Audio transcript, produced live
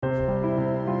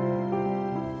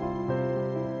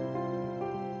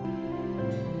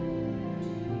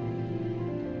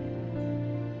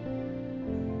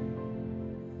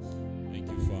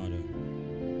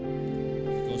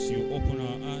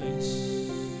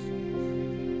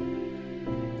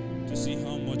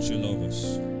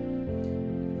us,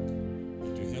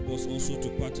 to help us also to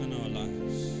pattern our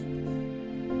lives.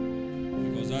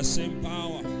 Because that same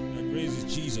power that raised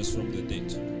Jesus from the dead,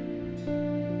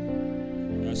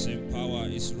 that same power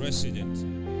is resident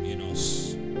in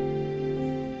us.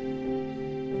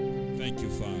 Thank you,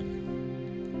 Father,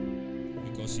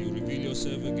 because you reveal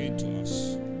yourself again to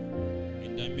us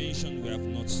in dimension we have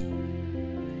not seen.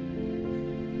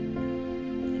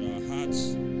 That our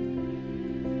hearts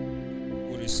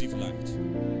will receive light,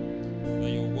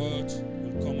 that your word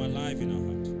will come alive in our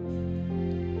heart.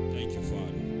 Thank you,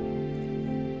 Father.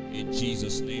 In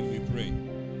Jesus' name we pray.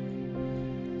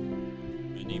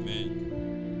 And amen.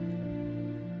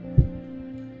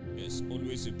 It's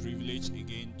always a privilege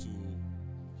again to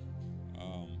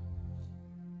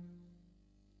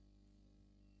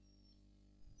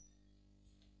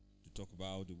talk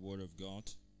about the Word of God.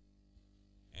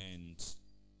 And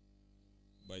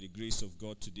by the grace of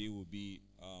God, today will be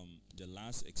the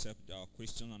last, except our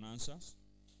question and answers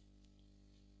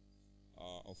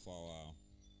of our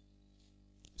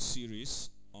series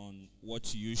on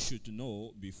what you should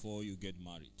know before you get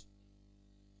married.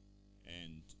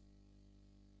 And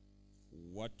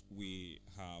what we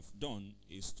have done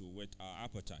is to whet our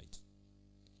appetite,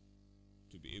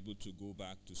 to be able to go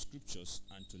back to scriptures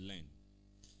and to learn,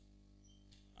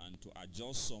 and to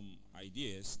adjust some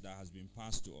ideas that has been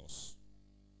passed to us.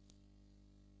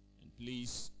 And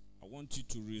please, I want you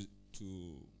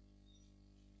to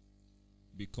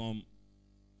become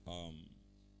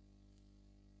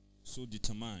so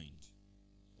determined,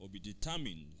 or be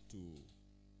determined to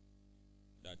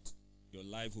that your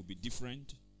life will be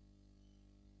different.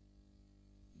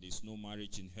 There's no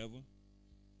marriage in heaven.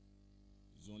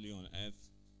 It's only on earth.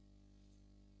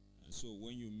 And so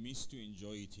when you miss to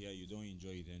enjoy it here, you don't enjoy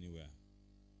it anywhere.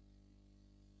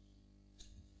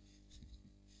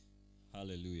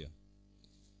 Hallelujah.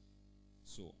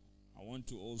 So I want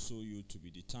to also you to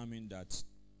be determined that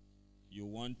you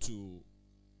want to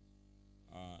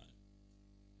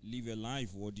live a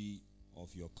life worthy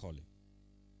of your calling,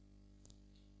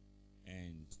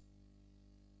 and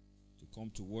to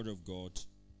come to Word of God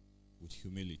with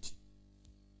humility,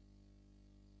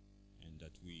 and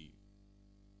that we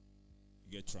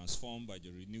get transformed by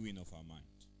the renewing of our mind.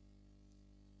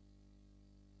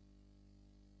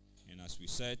 And as we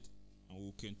said, and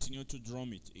we'll continue to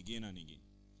drum it again and again,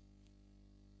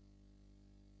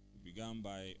 we began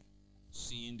by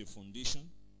seeing the foundation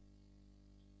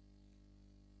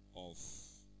of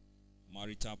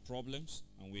marital problems,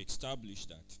 and we established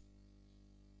that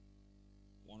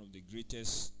one of the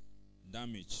greatest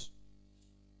damages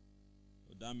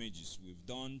we've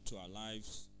done to our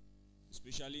lives,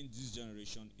 especially in this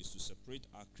generation, is to separate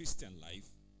our Christian life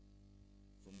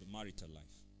from the marital life.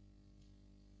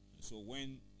 And so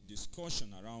when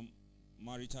discussion around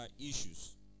marital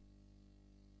issues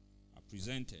are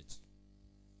presented,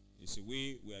 it's a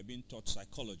way we are being taught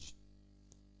psychology.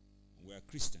 We are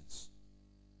Christians.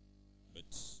 But,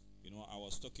 I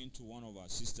was talking to one of our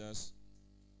sisters,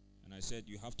 and I said,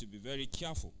 you have to be very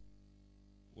careful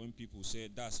when people say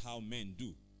that's how men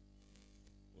do,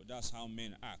 or that's how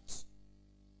men act.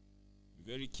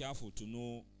 Be very careful to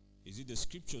know, is it the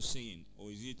scripture saying, or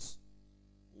is it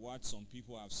what some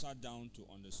people have sat down to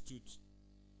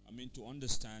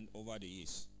understand over the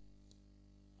years.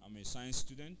 I'm a science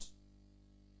student.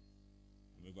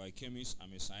 I'm a biochemist.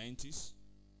 I'm a scientist.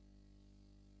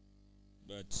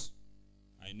 But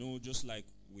I know, just like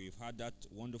we've had that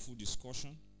wonderful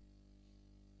discussion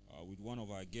with one of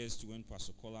our guests when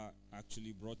Pastor Kola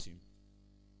actually brought him,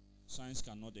 science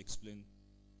cannot explain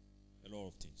a lot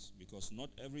of things, because not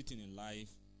everything in life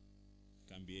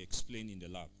can be explained in the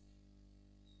lab.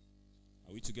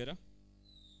 Are we together?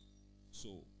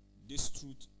 So this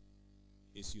truth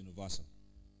is universal.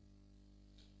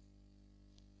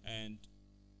 And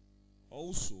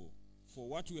also, for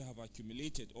what we have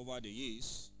accumulated over the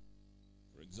years,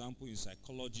 for example, in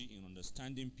psychology, in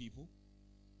understanding people,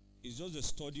 it's just a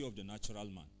study of the natural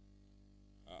man.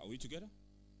 Are we together?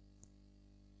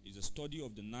 It's a study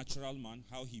of the natural man,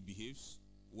 how he behaves,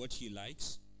 what he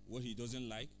likes, what he doesn't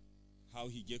like, how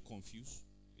he gets confused,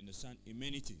 understand, in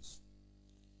many things.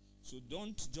 So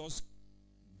don't just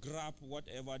grab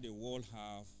whatever the world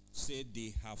have said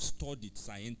they have studied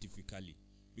scientifically,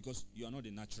 because you are not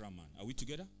a natural man. Are we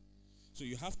together? So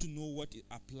you have to know what it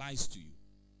applies to you.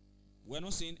 We're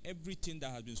not saying everything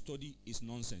that has been studied is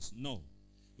nonsense. No.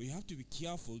 We have to be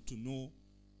careful to know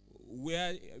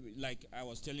where, like I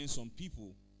was telling some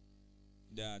people,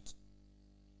 that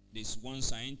this one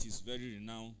scientist, very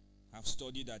renowned, have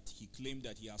studied that he claimed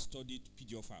that he has studied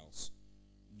pedophiles.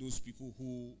 Those people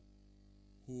who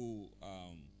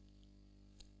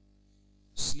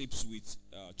sleeps with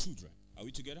children. Are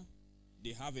we together?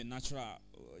 They have a natural,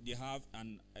 they have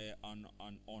an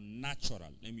unnatural,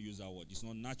 let me use that word, it's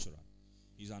not natural.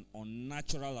 It's an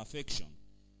unnatural affection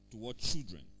toward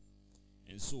children.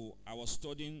 And so I was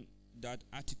studying that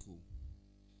article,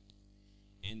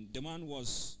 and the man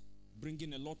was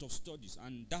bringing a lot of studies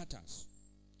and data,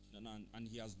 and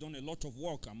he has done a lot of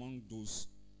work among those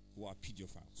who are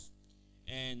pedophiles.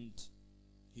 And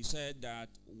he said that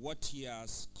what he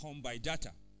has come by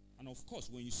data, and of course,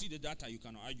 when you see the data, you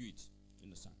cannot argue it. You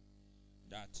understand?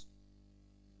 That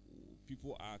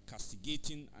people are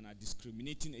castigating and are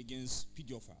discriminating against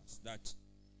pedophiles. That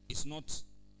it's not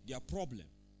their problem.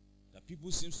 That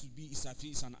people seems to be, it's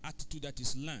an attitude that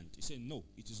is learned. He said, no,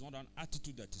 it is not an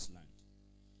attitude that is learned.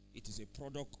 It is a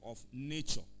product of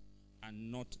nature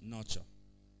and not nurture.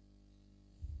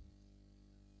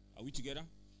 Are we together?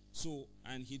 So,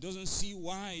 and he doesn't see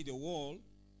why the world,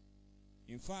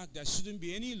 in fact, there shouldn't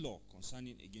be any law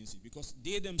concerning against it, because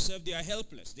they themselves, they are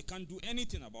helpless. They can't do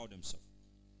anything about themselves.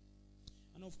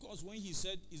 And of course, when he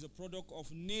said it's a product of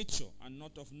nature and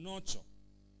not of nurture,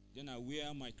 then I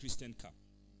wear my Christian cap.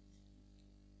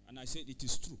 And I said it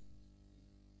is true,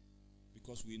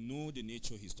 because we know the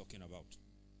nature he's talking about.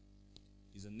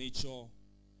 It's a nature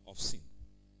of sin.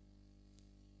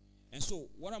 And so,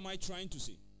 what am I trying to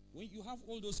say? When you have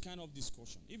all those kind of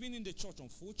discussion, even in the church,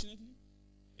 unfortunately,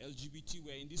 LGBT,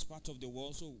 we're in this part of the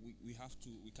world, so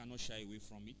we cannot shy away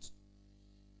from it.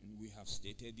 And we have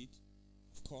stated it.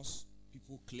 Of course,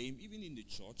 people claim, even in the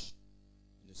church,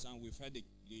 we've had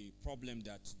the problem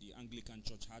that the Anglican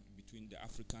Church had between the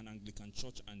African Anglican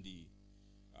Church and the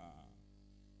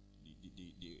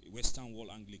Western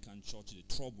World Anglican Church, the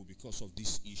trouble because of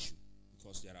this issue.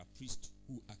 Because there are priests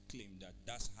who acclaim that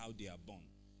that's how they are born.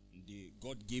 And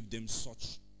God gave them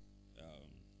such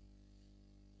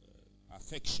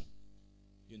affection.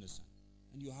 You understand?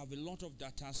 And you have a lot of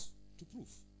data to prove,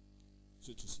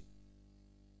 so to say.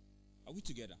 Are we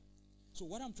together? So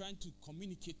what I'm trying to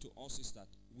communicate to us is that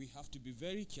we have to be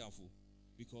very careful,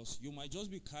 because you might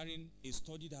just be carrying a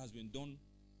study that has been done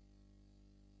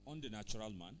on the natural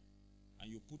man, and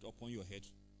you put upon your head,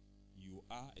 you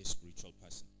are a spiritual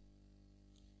person.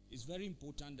 It's very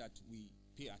important that we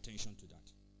pay attention to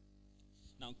that.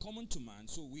 Now, common to man,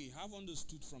 so we have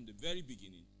understood from the very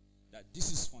beginning that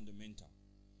this is fundamental.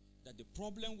 That the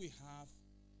problem we have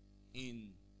in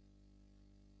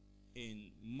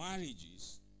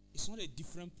marriages is not a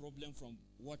different problem from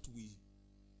what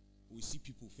we see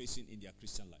people facing in their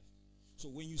Christian life. So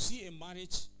when you see a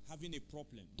marriage having a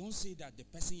problem, don't say that the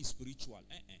person is spiritual.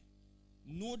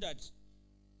 Know that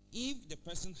if the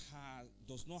person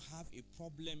does not have a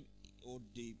problem, or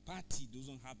the party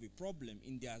doesn't have a problem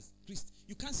in their Christ,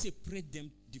 you can't separate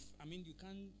them. You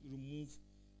can't remove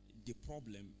the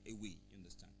problem away. You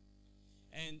understand?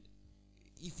 And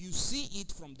if you see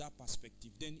it from that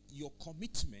perspective, then your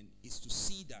commitment is to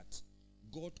see that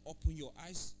God open your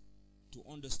eyes to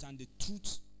understand the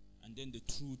truth, and then the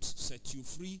truth set you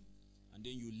free, and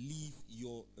then you live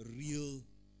your real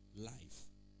life.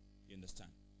 You understand?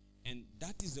 And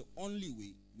that is the only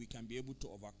way we can be able to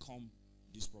overcome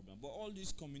this problem. But all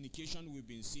this communication we've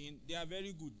been seeing, they are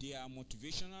very good. They are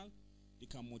motivational. They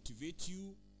can motivate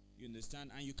you. You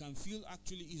understand? And you can feel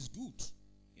actually it's good.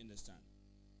 You understand?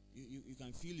 You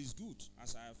can feel it's good.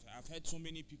 As I've heard so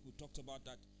many people talk about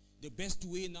that. The best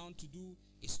way now to do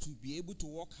is to be able to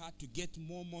work hard to get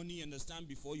more money, understand,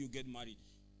 before you get married.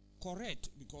 Correct,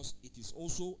 because it is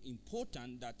also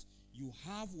important that you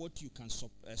have what you can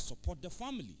support the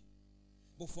family.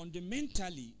 But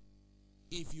fundamentally,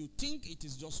 if you think it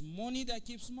is just money that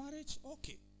keeps marriage,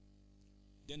 okay.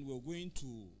 Then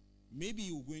maybe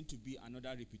you're going to be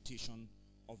another repetition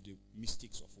of the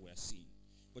mistakes of what we're seeing.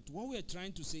 But what we're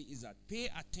trying to say is that pay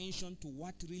attention to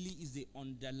what really is the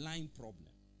underlying problem.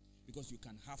 Because you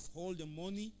can have all the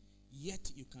money,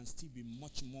 yet you can still be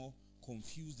much more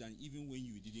confused than even when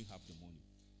you didn't have the money.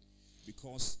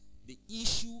 Because the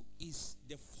issue is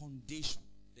the foundation.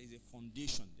 There is a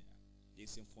foundation there.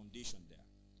 There's a foundation there.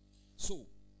 So,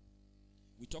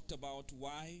 we talked about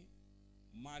why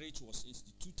marriage was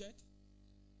instituted,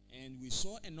 and we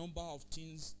saw a number of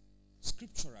things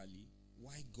scripturally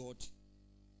why God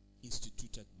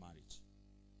instituted marriage.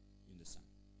 You understand?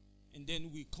 And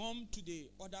then we come to the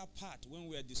other part when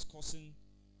we are discussing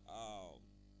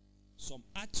some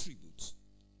attributes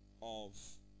of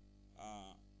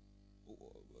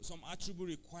some attribute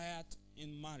required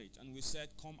in marriage, and we said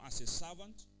come as a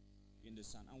servant. You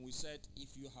understand? And we said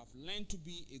if you have learned to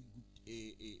be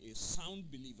a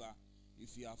sound believer,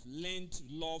 if you have learned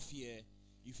love here,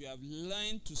 if you have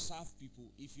learned to serve people,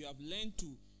 if you have learned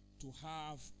to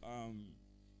have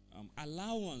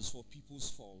allowance for people's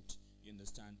fault. You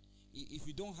understand? If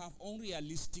you don't have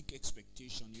unrealistic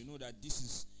expectation, you know that this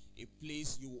is a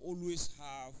place you will always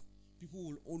have, people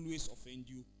will always offend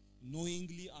you,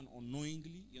 knowingly and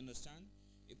unknowingly, you understand?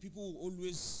 People will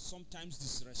always sometimes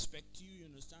disrespect you, you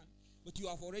understand? But you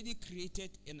have already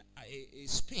created a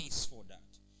space for that.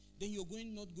 Then you're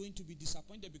not going to be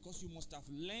disappointed because you must have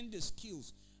learned the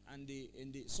skills and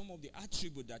some of the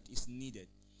attribute that is needed.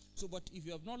 So, but if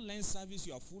you have not learned service,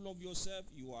 you are full of yourself,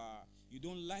 you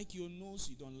don't like your nose,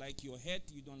 you don't like your head,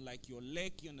 you don't like your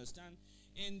leg, you understand?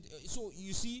 And so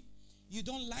you see, you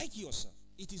don't like yourself.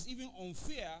 It is even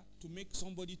unfair to make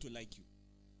somebody to like you.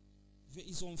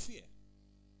 It's unfair.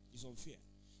 It's unfair.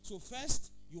 So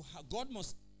first, God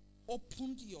must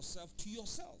open yourself to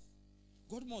yourself.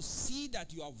 God must see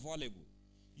that you are valuable.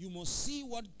 You must see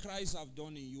what Christ have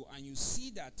done in you, and you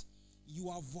see that you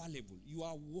are valuable. You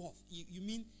are worth. You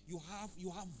mean you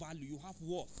have value. You have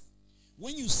worth.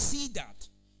 When you see that,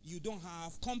 you don't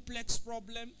have complex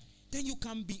problem. Then you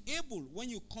can be able, when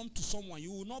you come to someone,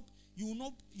 you will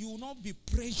not be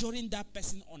pressuring that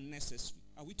person unnecessarily.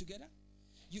 Are we together?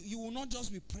 You will not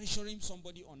just be pressuring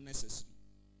somebody unnecessarily.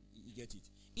 You get it?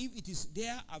 If it is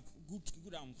there, good,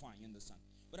 I'm fine. You understand?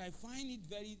 But I find it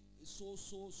very so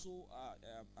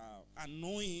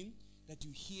annoying that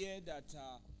you hear that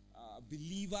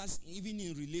believers, even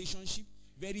in relationship,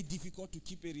 very difficult to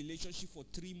keep a relationship for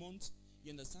 3 months.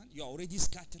 You understand? You are already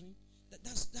scattering.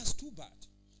 That's too bad.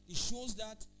 It shows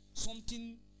that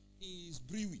something is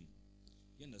brewing.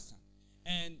 You understand?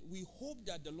 And we hope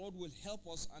that the Lord will help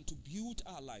us and to build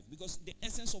our life. Because the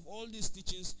essence of all these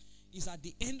teachings is at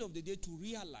the end of the day to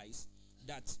realize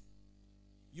that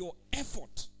your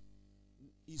effort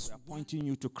is pointing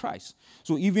you to Christ.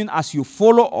 So even as you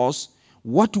follow us,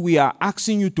 what we are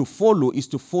asking you to follow is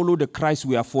to follow the Christ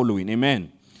we are following.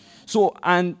 Amen. So,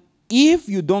 and if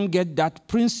you don't get that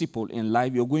principle in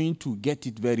life, you're going to get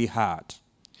it very hard.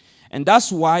 And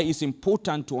that's why it's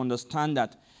important to understand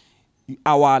that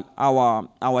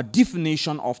our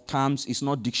definition of terms is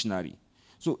not dictionary.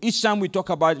 So each time we talk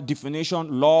about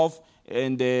definition, love,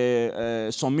 and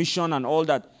submission and all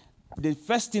that, the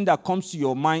first thing that comes to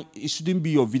your mind, it shouldn't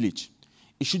be your village.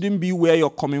 It shouldn't be where you're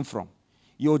coming from.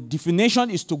 Your definition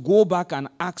is to go back and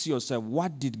ask yourself,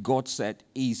 what did God say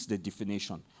is the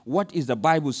definition? What is the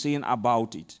Bible saying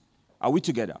about it? Are we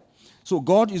together? So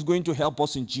God is going to help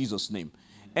us in Jesus' name.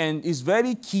 And it's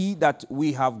very key that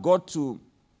we have got to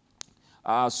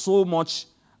so much,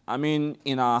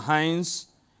 in our hands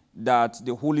that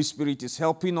the Holy Spirit is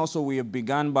helping us. So we have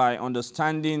begun by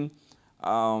understanding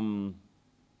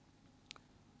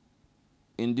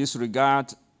in this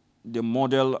regard the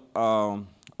model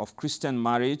of Christian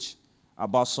marriage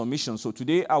about submission. So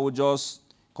today I will just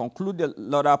conclude the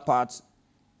latter part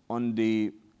on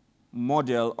the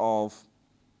model of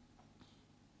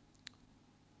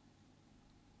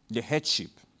the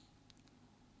headship,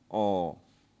 or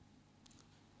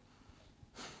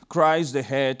Christ the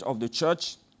head of the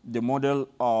church, the model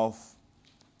of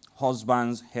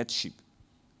husband's headship.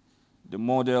 The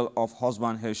model of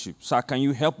husband headship. Sir, can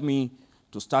you help me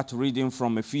to start reading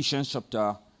from Ephesians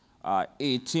chapter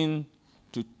 18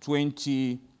 to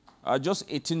 20, just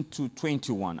 18 to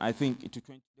 21, I think. To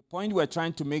 20. The point we're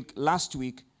trying to make last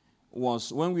week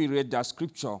was when we read that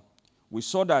scripture, we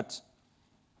saw that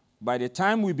by the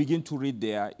time we begin to read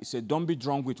there, it said, don't be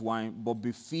drunk with wine, but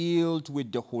be filled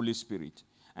with the Holy Spirit.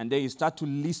 And then you start to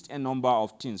list a number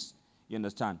of things, you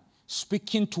understand?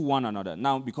 Speaking to one another.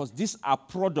 Now, because these are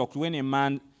products when a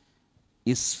man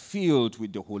is filled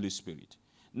with the Holy Spirit.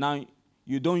 Now,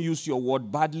 you don't use your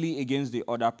word badly against the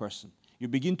other person. You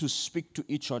begin to speak to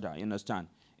each other, you understand?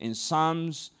 In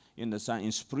psalms, you understand?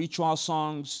 In spiritual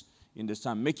songs, you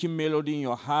understand? Making melody in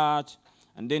your heart,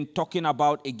 and then talking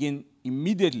about, again,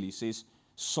 immediately says,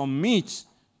 submit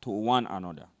to one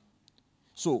another.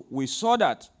 So we saw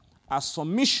that as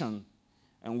submission,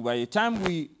 and by the time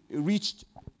we reached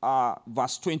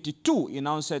verse 22, he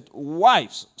now said,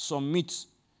 wives, submit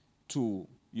to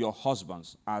your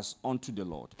husbands as unto the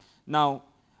Lord. Now,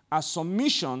 a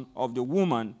submission of the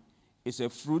woman is a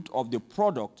fruit of the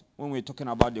product. When we're talking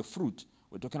about the fruit,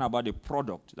 we're talking about the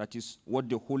product. That is what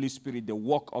the Holy Spirit, the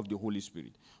work of the Holy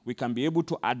Spirit. We can be able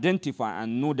to identify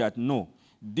and know that, no,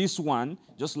 this one,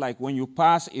 just like when you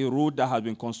pass a road that has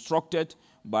been constructed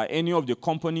by any of the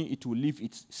company, it will leave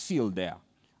its seal there.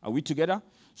 Are we together?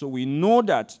 So we know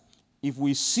that if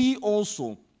we see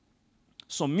also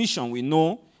submission, we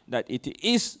know that it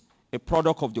is a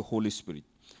product of the Holy Spirit.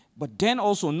 But then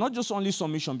also, not just only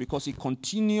submission, because it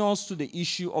continues to the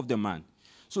issue of the man.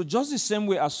 So just the same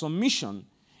way as submission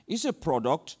is a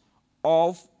product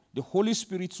of The Holy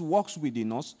Spirit works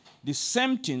within us. The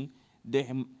same thing,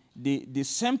 the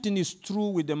same thing is true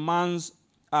with the man's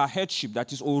headship,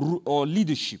 that is, or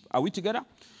leadership. Are we together?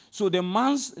 So the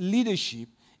man's leadership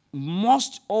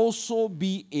must also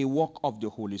be a work of the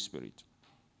Holy Spirit.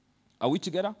 Are we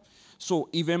together? So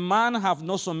if a man have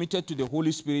not submitted to the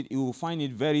Holy Spirit, he will find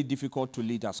it very difficult to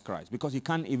lead as Christ, because he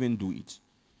can't even do it.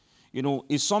 You know,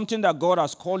 it's something that God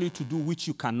has called you to do which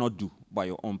you cannot do by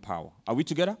your own power. Are we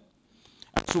together?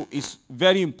 So it's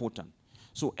very important.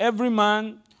 So every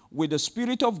man with the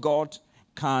Spirit of God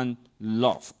can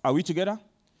love. Are we together?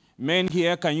 Men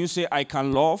here, can you say, I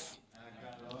can love,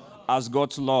 as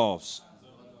God loves?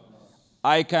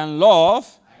 I can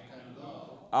love,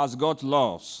 as God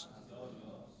loves.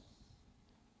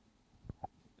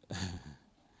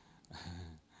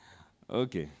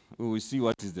 Okay, we will see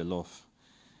what is the love.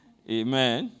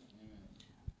 Amen.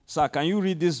 Sir, can you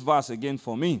read this verse again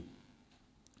for me?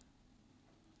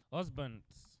 Husbands,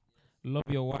 love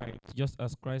your wives, just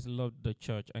as Christ loved the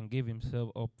church and gave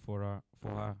himself up for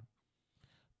her,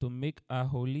 to make her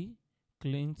holy,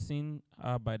 cleansing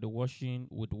her by the washing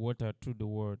with water through the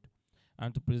word,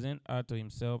 and to present her to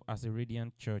himself as a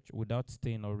radiant church, without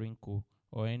stain or wrinkle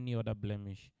or any other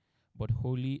blemish, but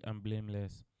holy and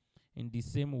blameless. In the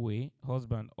same way,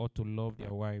 husbands ought to love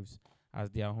their wives as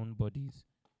their own bodies.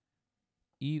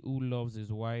 He who loves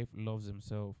his wife loves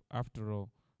himself. After all,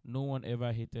 no one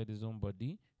ever hated his own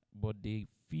body, but they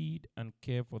feed and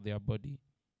care for their body,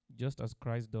 just as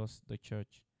Christ does the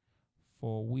church.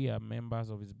 For we are members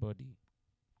of his body.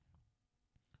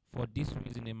 For this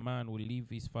reason, a man will leave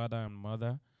his father and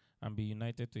mother and be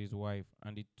united to his wife,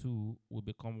 and the two will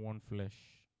become one flesh.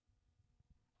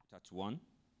 That's one.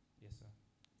 Yes, sir.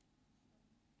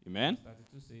 Amen.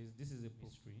 32 says, this is a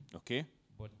mystery, Okay.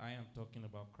 but I am talking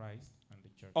about Christ and the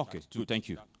church. Okay, good. Thank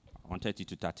you. 130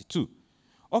 to 32.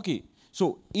 Okay,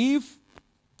 so if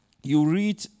you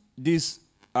read these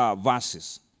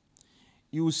verses,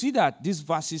 you will see that these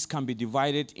verses can be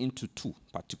divided into two,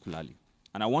 particularly.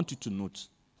 And I want you to note.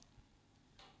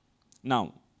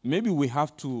 Now, maybe we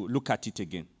have to look at it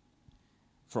again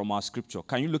from our scripture.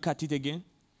 Can you look at it again?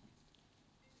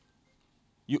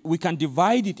 We can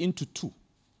divide it into two.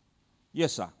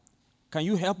 Yes, sir. Can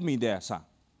you help me there, sir?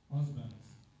 Husbands,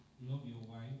 love your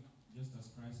wife just as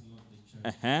Christ loved the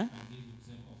church and gave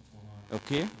himself up for her.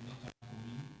 Okay. To make her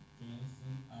holy,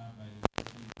 cleansing her by the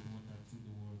washing of water through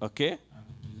the word. Okay. And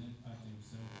to present her to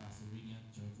himself as a radiant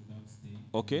church without stain,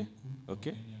 Okay. or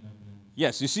Okay. any other blemish.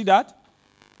 Yes, you see that?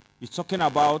 It's talking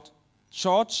about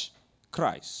church,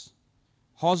 Christ.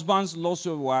 Husbands love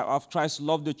your wife as Christ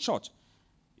loved the church.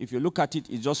 If you look at it,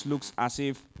 it just looks as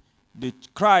if the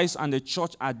Christ and the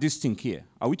church are distinct here.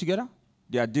 Are we together?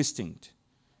 They are distinct.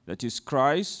 That is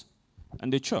Christ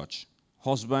and the church,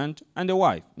 husband and the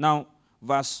wife. Now,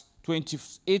 verse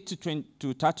 28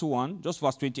 to 31, just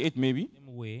verse 28 maybe.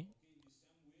 Same way,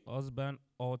 husbands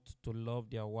ought to love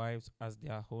their wives as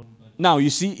their own body. Now, you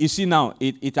see now,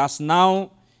 it has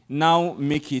now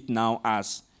make it now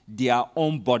as their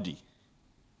own body.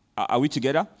 Are we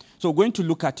together? So we're going to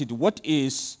look at it. What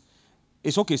is,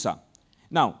 it's okay, sir.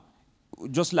 Now,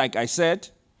 just like I said,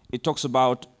 it talks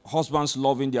about husbands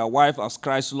loving their wife as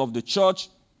Christ loved the church,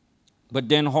 but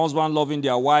then husband loving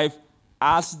their wife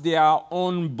as their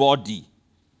own body.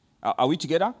 Are we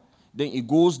together? Then it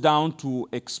goes down to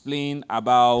explain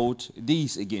about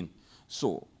this again.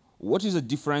 So, what is the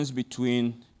difference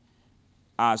between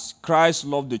as Christ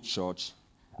loved the church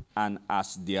and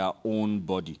as their own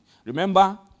body?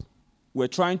 Remember, we're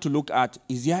trying to look at,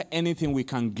 is there anything we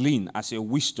can glean as a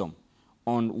wisdom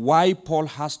on why Paul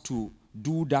has to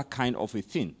do that kind of a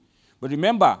thing? But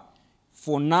remember,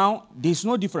 for now, there's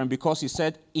no difference because he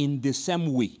said, in the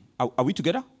same way. Are we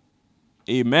together?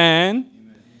 Amen.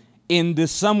 Amen. In the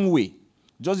same way.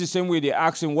 Just the same way they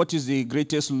asked him, what is the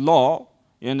greatest law?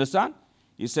 You understand?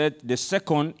 He said, the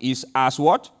second is as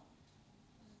what?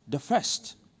 The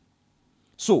first.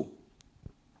 So,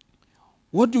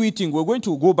 what do we think? We're going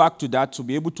to go back to that to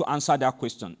be able to answer that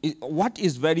question. What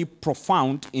is very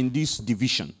profound in this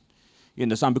division? You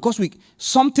understand? Because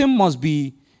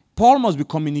Paul must be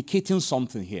communicating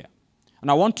something here.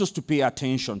 And I want us to pay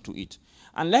attention to it.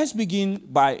 And let's begin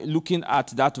by looking at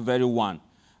that very one.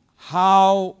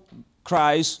 How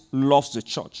Christ loves the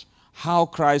church. How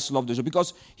Christ loved the church.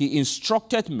 Because he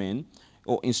instructed men,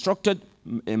 or instructed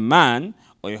a man,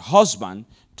 or a husband,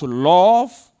 to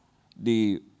love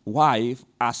the wife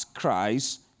as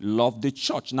Christ loved the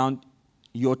church. Now,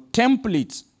 your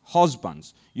template,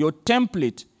 husbands, your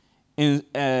template in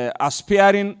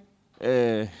aspiring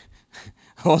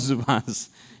husbands,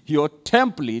 your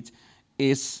template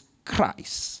is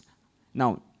Christ.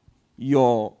 Now,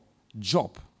 your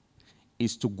job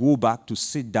is to go back to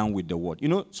sit down with the word. You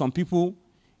know, some people,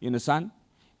 you understand?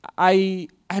 I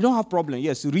don't have problem.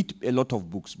 Yes, read a lot of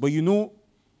books. But you know,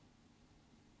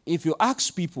 if you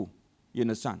ask people, you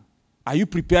understand, are you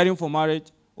preparing for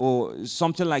marriage or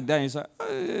something like that? And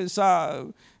say,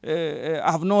 sir,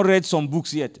 I have not read some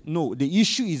books yet. No, the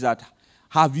issue is that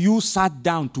have you sat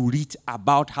down to read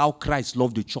about how Christ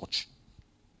loved the church?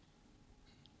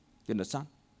 You understand?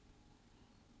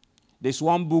 There's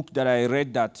one book that I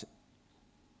read that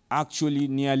actually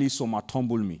nearly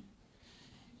tumbled me.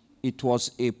 It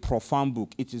was a profound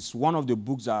book. It is one of the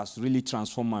books that has really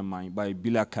transformed my mind, by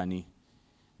Bila Kani,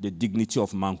 The Dignity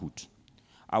of Manhood.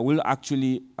 I will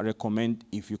actually recommend,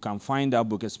 if you can find that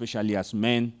book, especially as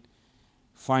men,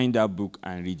 find that book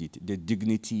and read it. The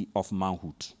Dignity of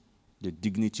Manhood. The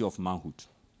Dignity of Manhood.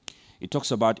 It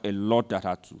talks about a lot that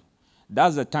had to.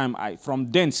 That's the time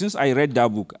from then, since I read that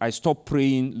book, I stopped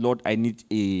praying, Lord, I need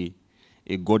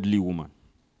a godly woman.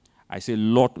 I say,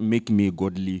 Lord, make me a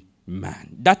godly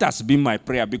man. That has been my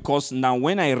prayer, because now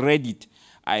when I read it,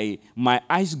 my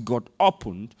eyes got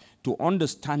opened to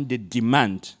understand the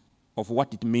demand of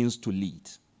what it means to lead.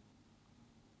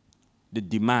 The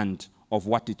demand of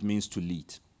what it means to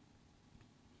lead.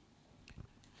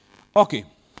 Okay.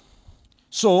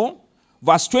 So,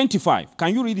 verse 25.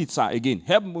 Can you read it, sir, again?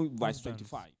 Help me with verse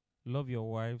 25. Love your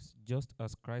wives just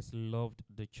as Christ loved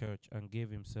the church and gave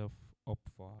himself up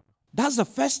for her. That's the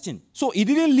first thing. So he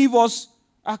didn't leave us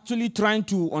actually trying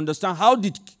to understand how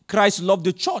did Christ love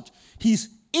the church. He's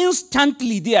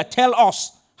instantly there tell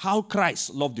us how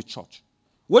Christ loved the church.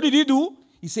 What did he do?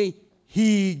 He said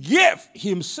he gave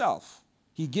himself.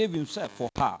 He gave himself for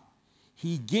her.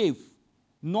 He gave,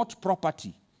 not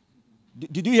property.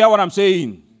 Did you hear what I'm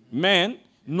saying? Man,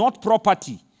 not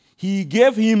property. He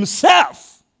gave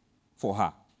himself for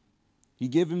her. He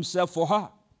gave himself for her.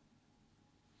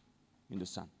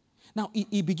 Understand? Now,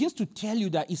 he begins to tell you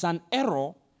that it's an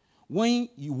error when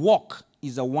you walk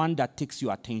is the one that takes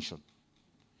your attention.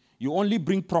 You only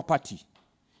bring property.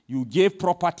 You gave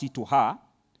property to her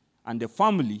and the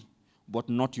family, but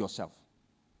not yourself.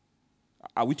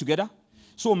 Are we together?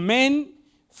 So men,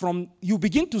 you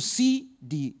begin to see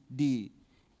the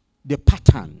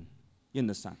pattern. You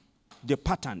understand? The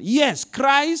pattern. Yes,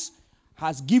 Christ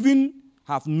has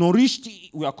nourished,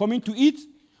 we are coming to it,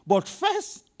 but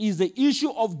first is the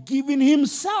issue of giving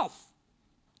himself.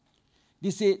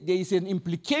 There is an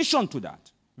implication to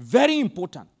that. Very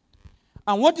important.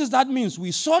 And what does that mean?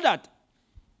 We saw that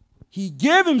he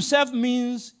gave himself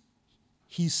means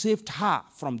he saved her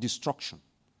from destruction.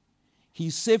 He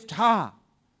saved her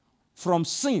from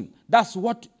sin. That's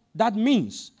what that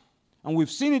means. And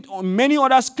we've seen it on many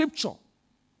other scriptures.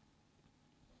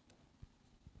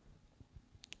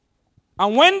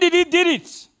 And when did he did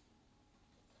it?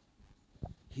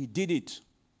 He did it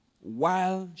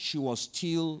while she was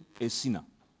still a sinner.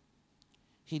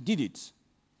 He did it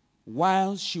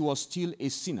while she was still a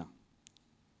sinner.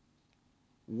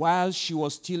 While she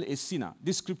was still a sinner.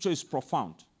 This scripture is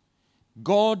profound.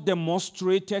 God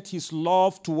demonstrated his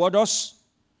love toward us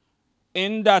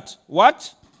in that,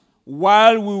 what?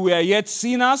 While we were yet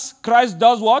sinners, Christ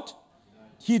does what?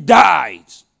 He died.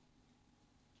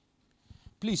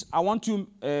 Please, I want you,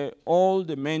 all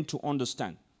the men, to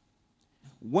understand.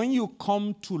 When you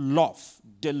come to love,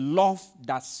 the love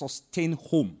that sustains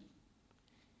home,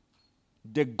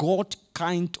 the God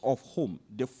kind of home,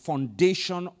 the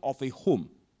foundation of a home,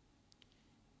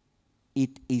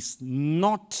 it is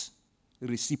not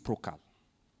reciprocal.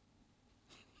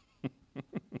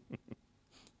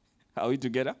 Are we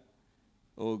together?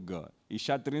 Oh God, it's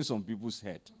shattering some people's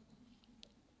head.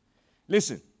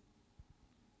 Listen,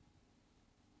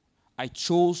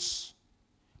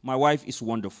 my wife is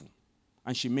wonderful,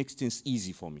 and she makes things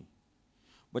easy for me.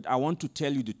 But I want to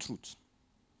tell you the truth.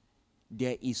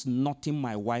 There is nothing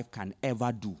my wife can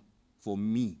ever do for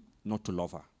me not to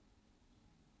love her.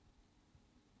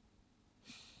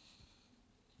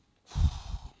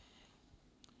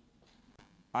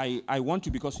 I want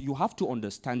to, because you have to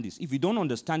understand this. If you don't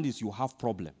understand this, you have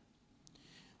problem.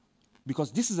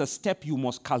 Because this is a step you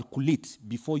must calculate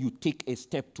before you take a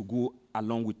step to go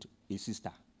along with a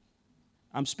sister.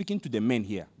 I'm speaking to the men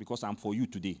here because I'm for you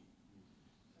today.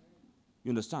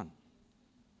 You understand?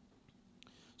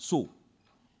 So,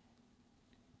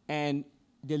 and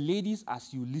the ladies,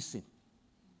 as you listen,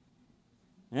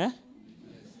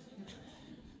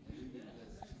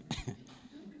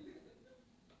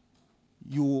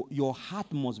 your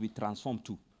heart must be transformed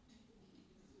too.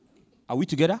 Are we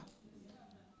together?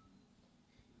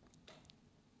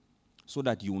 So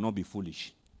that you will not be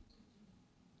foolish.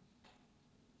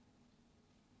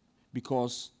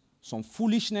 Because some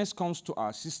foolishness comes to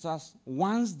our sisters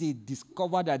once they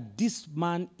discover that this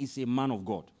man is a man of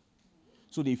God.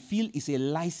 So they feel it's a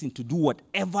license to do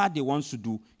whatever they want to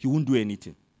do. He won't do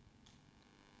anything.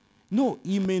 No,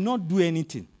 he may not do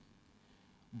anything.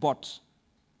 But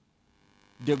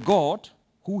the God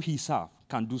who he serves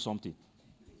can do something.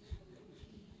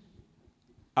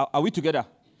 Are we together?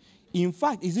 In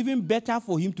fact, it's even better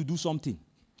for him to do something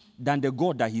than the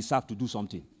God that he serves to do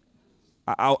something.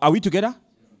 Are we together?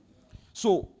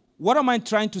 So, what am I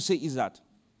trying to say is that,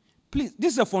 please,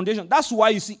 this is a foundation. That's why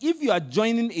you see, if you are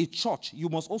joining a church, you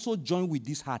must also join with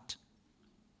this heart.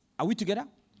 Are we together?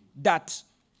 That,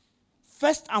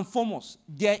 first and foremost,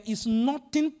 there is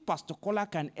nothing Pastor Kola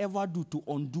can ever do to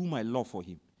undo my love for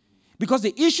him. Because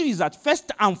the issue is that,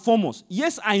 first and foremost,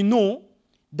 yes, I know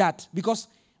that because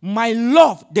my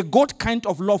love, the God kind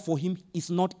of love for him, is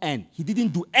not earned. He didn't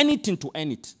do anything to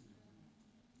earn it.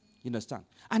 You understand?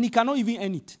 And he cannot even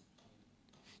earn it.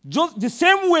 Just the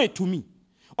same way to me.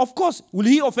 Of course, will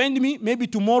he offend me maybe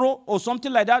tomorrow or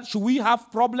something like that? Should we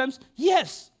have problems?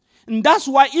 Yes. And that's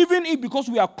why even if, because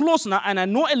we are close now and I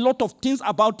know a lot of things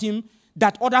about him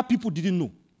that other people didn't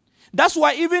know. That's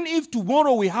why even if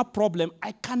tomorrow we have problem,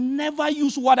 I can never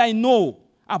use what I know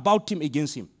about him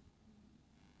against him.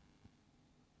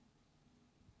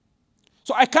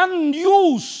 So I can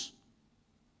use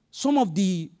some of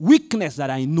the weakness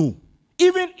that I know,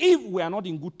 even if we are not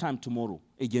in good time tomorrow,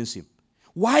 against him.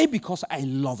 Why? Because I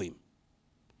love him.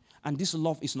 And this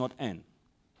love is not earned.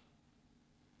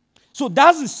 So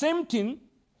that's the same thing,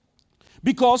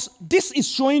 because this is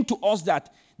showing to us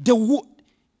that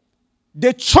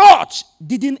the church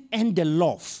didn't end the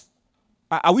love.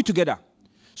 Are we together?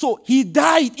 So he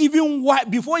died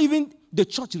before even the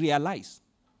church realized.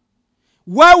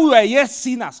 While we were yet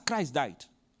sinners, Christ died.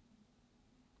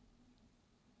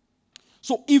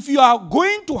 So if you are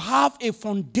going to have a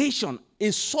foundation,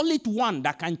 a solid one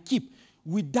that can keep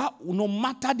without, no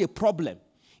matter the problem,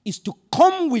 is to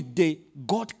come with the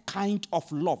God kind of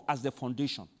love as the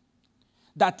foundation.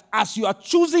 That as you are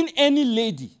choosing any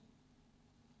lady,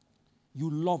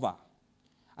 you love her.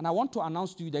 And I want to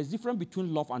announce to you there's a difference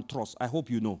between love and trust. I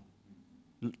hope you know.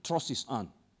 Trust is earned.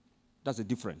 That's the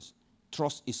difference.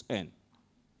 Trust is earned.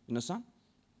 You understand?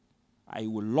 I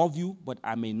will love you, but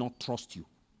I may not trust you.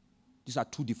 These are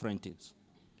two different things.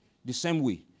 The same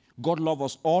way, God loves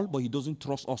us all, but he doesn't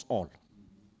trust us all.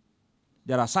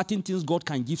 There are certain things God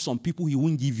can give some people he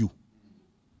won't give you.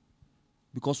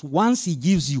 Because once he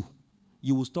gives you,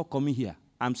 you will stop coming here.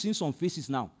 I'm seeing some faces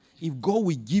now. If God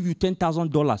will give you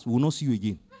 $10,000, we will not see you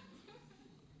again.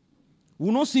 We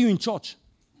will not see you in church.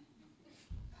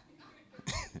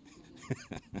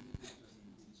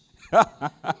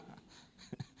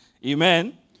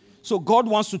 Amen. So God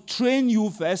wants to train you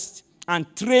first and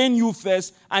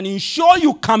ensure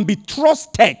you can be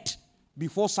trusted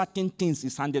before certain things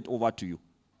is handed over to you.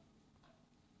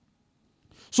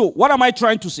 So what am I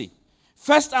trying to say?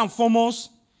 First and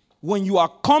foremost, when you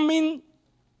are coming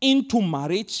into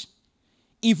marriage,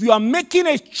 if you are making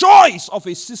a choice of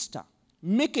a sister,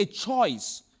 make a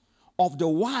choice of the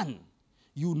one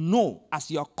you know as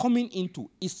you are coming into.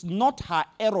 It's not her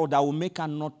error that will make her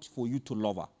not for you to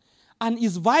love her. And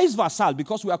it's vice versa,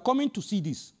 because we are coming to see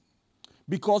this.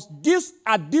 Because this,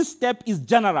 at this step, is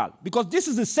general. Because this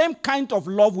is the same kind of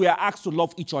love we are asked to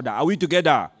love each other. Are we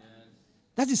together? Yes.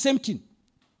 That's the same thing.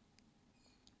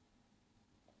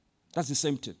 That's the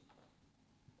same thing.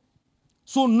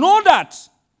 So know that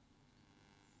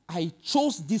I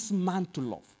chose this man to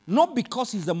love. Not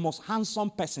because he's the most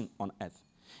handsome person on earth.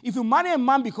 If you marry a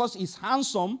man because he's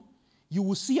handsome, you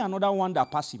will see another one that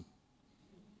passes him.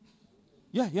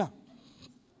 Yeah.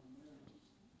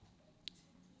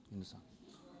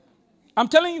 I'm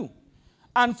telling you.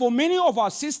 And for many of our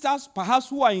sisters, perhaps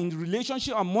who are in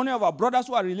relationship, and many of our brothers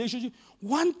who are in relationship,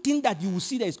 one thing that you will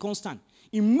see that is constant.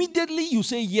 Immediately you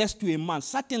say yes to a man,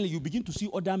 certainly you begin to see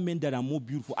other men that are more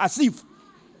beautiful. As if.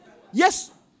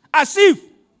 Yes, as if.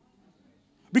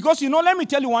 Because, let me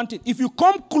tell you one thing. If you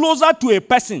come closer to a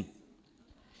person,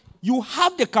 you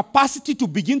have the capacity to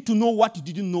begin to know what you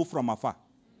didn't know from afar.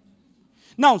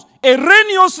 Now,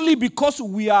 erroneously, because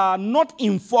we are not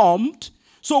informed,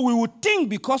 so we would think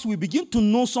because we begin to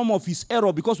know some of his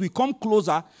error, because we come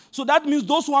closer, so that means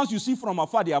those ones you see from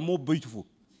afar, they are more beautiful.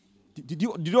 Did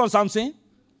you understand what I'm saying?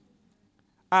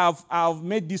 I've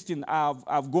made this thing.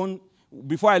 I've gone.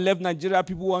 Before I left Nigeria,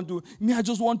 people I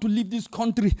just want to leave this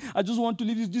country. I just want to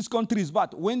leave this country is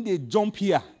bad. When they jump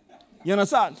here, you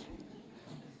understand?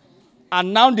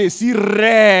 And now they see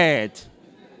red.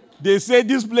 They say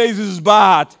this place is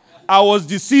bad. I was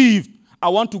deceived. I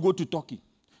want to go to Turkey.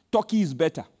 Turkey is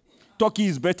better. Turkey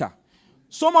is better.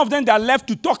 Some of them, they are left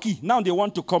to Turkey. Now they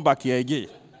want to come back here again.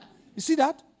 You see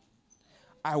that?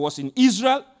 I was in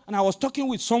Israel, and I was talking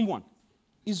with someone,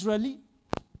 Israeli.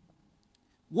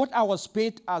 What I was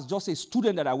paid as just a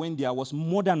student that I went there was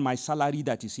more than my salary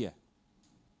that is here.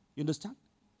 You understand?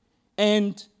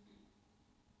 And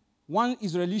 $1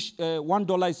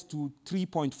 is to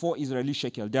 3.4 Israeli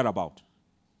shekel, thereabout.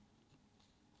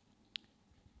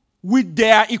 With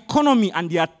their economy and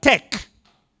their tech,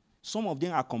 some of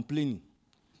them are complaining.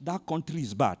 That country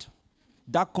is bad.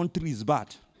 That country is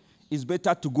bad. It's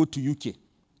better to go to UK.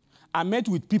 I met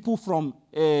with people from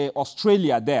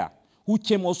Australia there who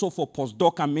came also for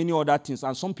postdoc and many other things,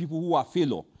 and some people who are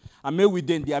fellow. I met with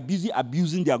them. They are busy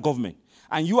abusing their government.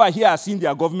 And you are here seeing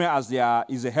their government as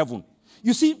is a heaven.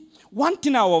 You see, one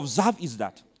thing I observe is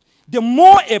that the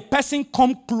more a person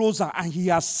comes closer and he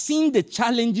has seen the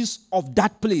challenges of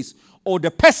that place or the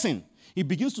person, he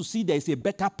begins to see there is a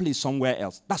better place somewhere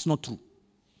else. That's not true.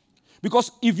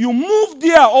 Because if you move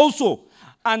there also,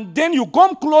 and then you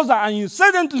come closer and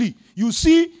suddenly you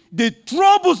see the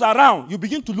troubles around, you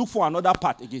begin to look for another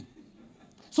path again.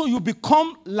 So you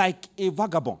become like a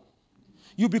vagabond.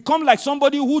 You become like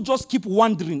somebody who just keep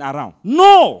wandering around.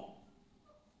 No!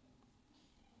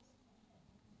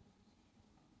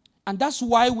 And that's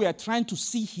why we are trying to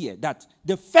see here that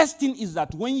the first thing is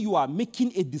that when you are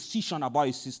making a decision about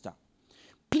a sister,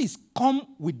 please come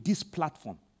with this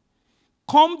platform.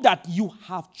 Come that you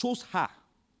have chose her.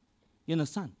 You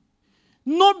understand?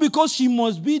 Not because she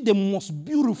must be the most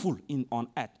beautiful on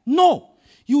earth. No.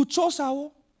 You chose her.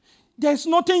 There's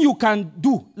nothing you can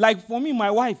do. Like for me,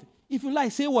 my wife, if you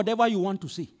like, say whatever you want to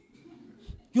say.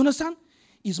 You understand?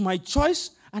 It's my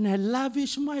choice, and I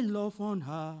lavish my love on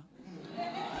her.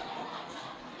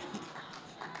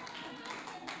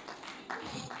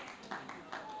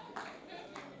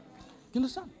 You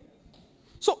understand?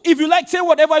 So if you like, say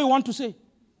whatever you want to say.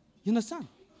 You understand?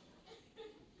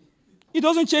 It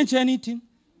doesn't change anything.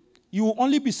 You will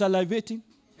only be salivating.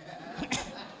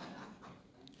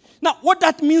 Now, what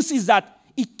that means is that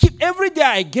every day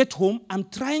I get home, I'm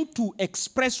trying to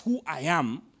express who I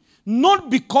am, not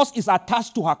because it's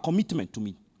attached to her commitment to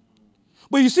me.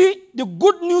 But you see, the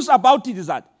good news about it is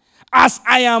that as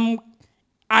I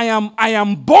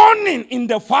am burning in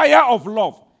the fire of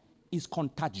love, it's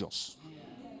contagious.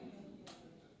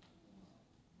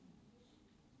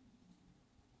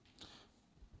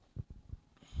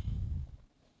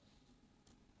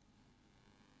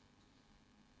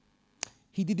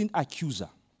 He didn't accuse her.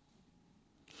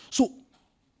 So,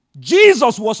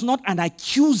 Jesus was not an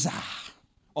accuser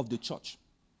of the church.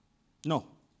 No.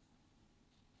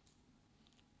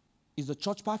 Is the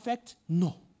church perfect?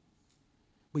 No.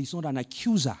 But he's not an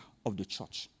accuser of the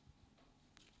church.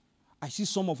 I see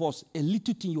some of us, a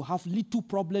little thing, you have little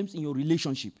problems in your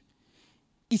relationship.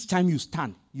 Each time you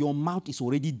stand, your mouth is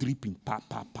already dripping. Pa,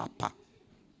 pa, pa, pa.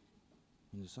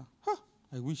 You say,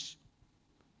 I wish.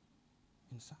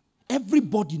 You say,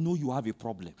 everybody know you have a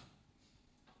problem.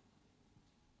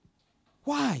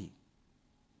 Why?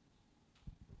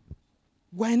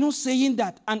 We're not saying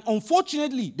that. And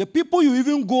unfortunately, the people you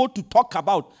even go to talk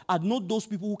about are not those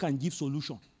people who can give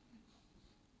solution.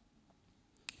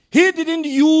 He didn't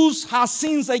use her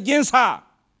sins against her.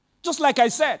 Just like I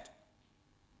said.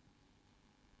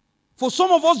 For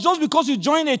some of us, just because you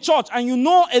join a church and you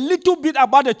know a little bit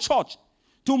about the church,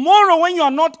 tomorrow when you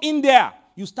are not in there,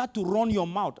 you start to run your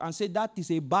mouth and say, that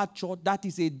is a bad church, that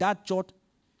is a bad church.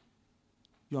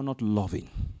 You're not loving.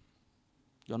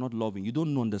 You're not loving. You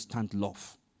don't understand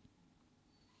love.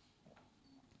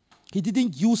 He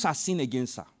didn't use her sin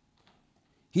against her.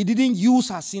 He didn't use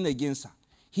her sin against her.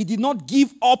 He did not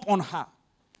give up on her.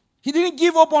 He didn't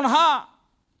give up on her.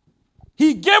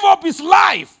 He gave up his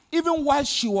life even while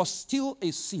she was still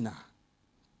a sinner.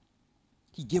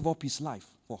 He gave up his life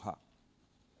for her.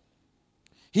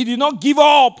 He did not give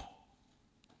her up.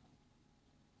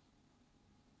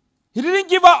 He didn't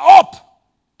give her up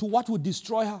to what would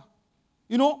destroy her.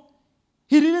 You know,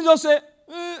 he didn't just say,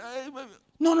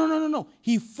 no.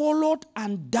 He followed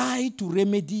and died to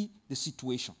remedy the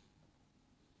situation.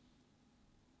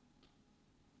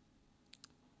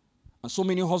 And so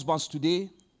many husbands today,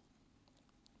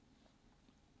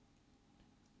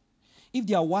 if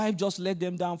their wife just let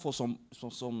them down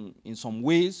in some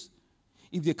ways,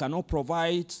 if they cannot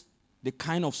provide the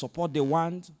kind of support they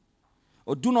want,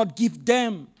 or do not give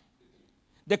them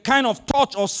the kind of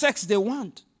touch or sex they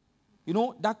want. You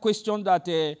know, that question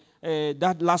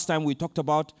that last time we talked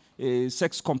about,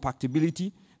 sex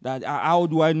compatibility, that how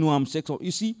do I know I'm sexual?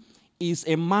 You see, it's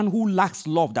a man who lacks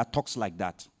love that talks like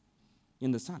that. You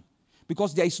understand?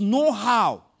 Because there is no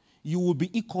how you will be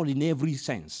equal in every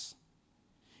sense.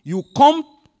 You come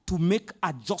to make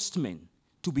adjustment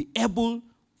to be able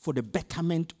for the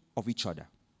betterment of each other.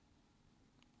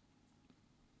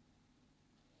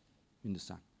 You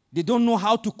understand? They don't know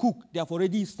how to cook. They have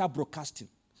already started broadcasting.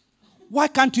 Why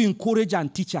can't you encourage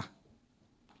and teach her?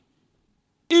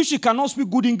 If she cannot speak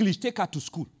good English, take her to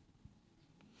school.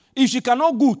 If she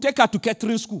cannot go, take her to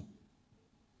catering school.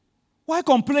 Why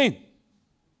complain?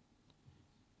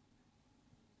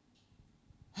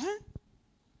 Huh?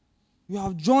 You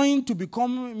have joined to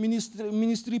become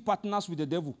ministry partners with the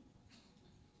devil.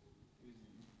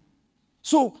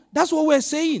 So that's what we're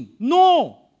saying.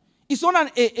 No. It's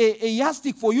not a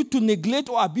yardstick for you to neglect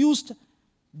or abuse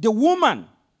the woman.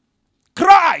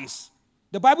 Christ.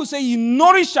 The Bible says he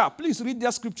nourished her. Please read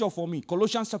that scripture for me.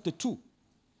 Colossians chapter 2.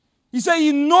 He said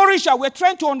he nourished her. We're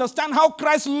trying to understand how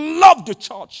Christ loved the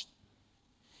church.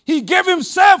 He gave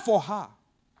himself for her.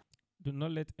 Do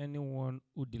not let anyone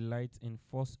who delights in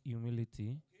false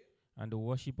humility and the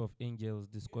worship of angels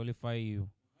disqualify you.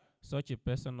 Such a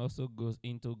person also goes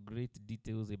into great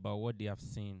details about what they have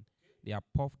seen. They are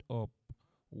puffed up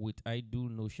with idle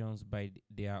notions by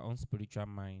their unspiritual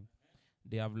mind.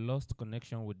 They have lost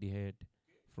connection with the head,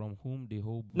 from whom the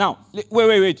whole body. Now,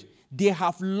 wait. They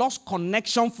have lost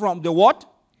connection from the what?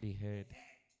 The head.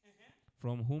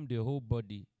 From whom the whole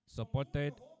body,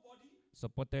 supported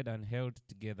and held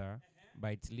together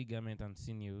by its ligament and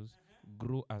sinews,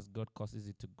 grow as God causes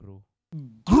it to grow.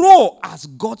 Grow as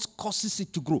God causes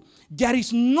it to grow. There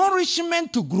is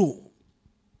nourishment to grow.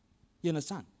 You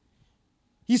understand?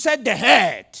 He said the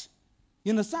head.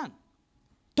 You understand?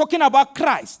 Talking about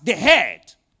Christ, the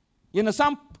head. You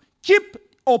understand?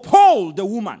 Uphold the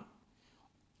woman.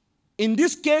 In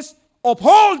this case,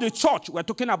 uphold the church. We're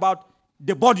talking about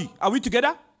the body. Are we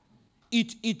together?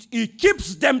 It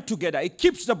keeps them together. It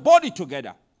keeps the body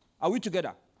together. Are we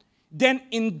together? Then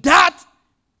in that,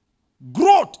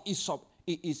 growth is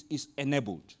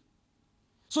enabled.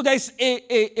 So there is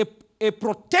a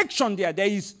protection there. There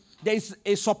is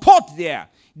a support there.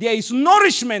 There is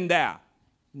nourishment there.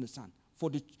 Understand? For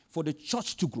the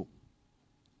church to grow.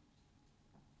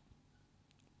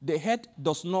 The head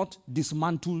does not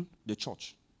dismantle the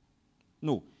church.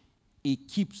 No. It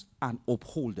keeps and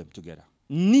upholds them together.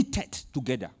 Knitted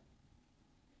together.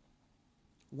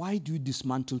 Why do you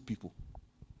dismantle people?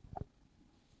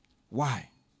 Why?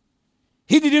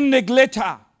 He didn't neglect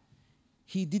her.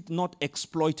 He did not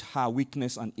exploit her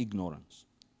weakness and ignorance.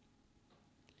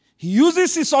 He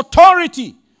uses his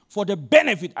authority for the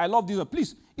benefit. I love this.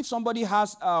 Please, if somebody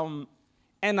has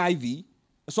NLT,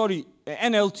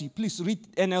 please read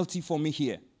NLT for me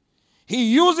here.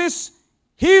 He uses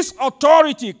his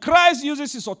authority. Christ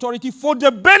uses his authority for the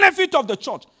benefit of the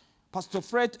church. Pastor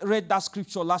Fred read that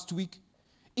scripture last week.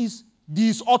 Is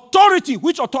this authority?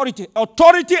 Which authority?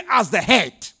 Authority as the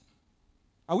head.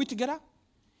 Are we together?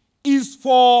 Is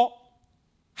for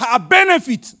her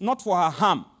benefit, not for her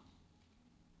harm.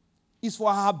 Is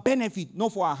for her benefit,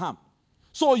 not for her harm.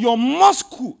 So your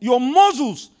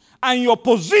muscles, and your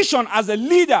position as a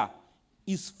leader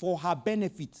is for her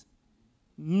benefit,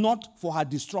 not for her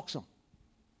destruction.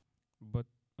 But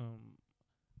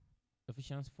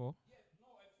Ephesians 4?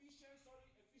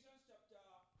 Ephesians chapter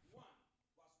 1,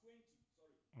 verse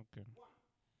 20. Okay.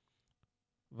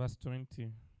 Verse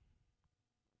 20.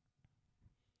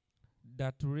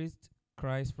 That raised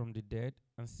Christ from the dead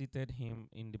and seated him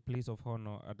in the place of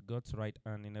honor at God's right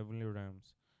hand in heavenly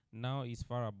realms. Now is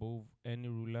far above any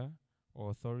ruler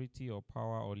or authority or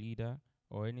power or leader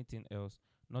or anything else,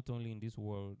 not only in this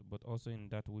world, but also in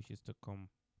that which is to come.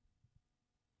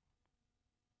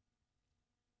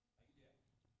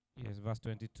 Yes, verse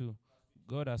 22.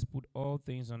 God has put all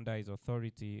things under his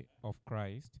authority of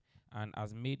Christ and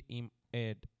has made him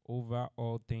head over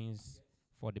all things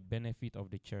for the benefit of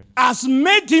the church. Has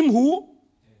made him who?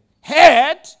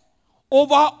 Head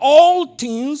over all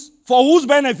things for whose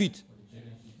benefit?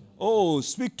 Oh,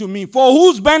 speak to me. For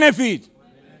whose benefit?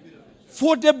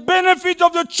 For the benefit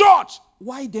of the church.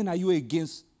 Why then are you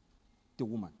against the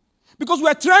woman? Because we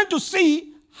are trying to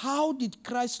see how did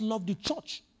Christ love the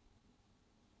church.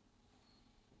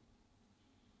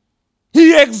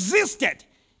 He existed.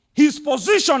 His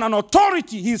position and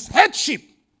authority, his headship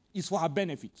is for her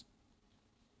benefit.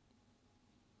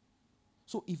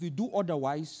 So if you do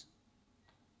otherwise,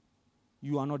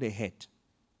 you are not a head.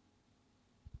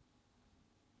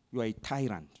 You are a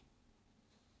tyrant.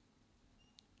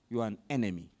 You are an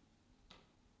enemy.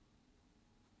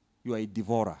 You are a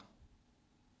devourer.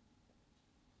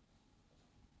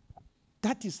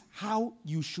 That is how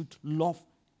you should love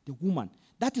the woman.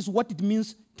 That is what it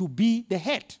means to be the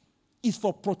head. It's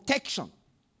for protection.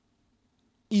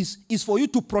 It's for you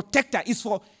to protect her. It's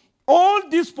for All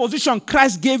this position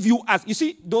Christ gave you as, you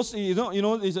see, those,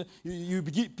 you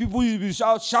begin, people will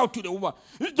shout to the woman,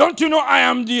 don't you know I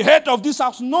am the head of this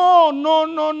house? No, no,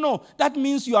 no, no. That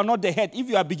means you are not the head. If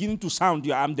you are beginning to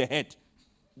sound, I am the head.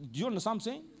 Do you understand what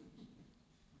I'm saying?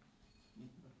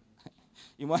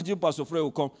 Imagine Pastor Fred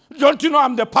will come, don't you know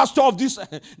I'm the pastor of this?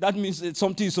 That means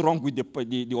something is wrong with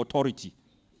the authority.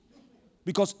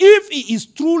 Because if he is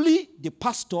truly the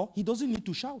pastor, he doesn't need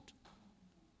to shout.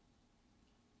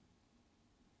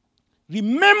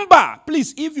 Remember,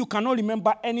 please, if you cannot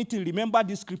remember anything, remember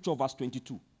this scripture, verse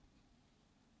 22.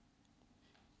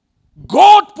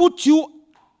 God put you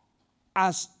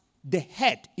as the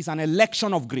head is an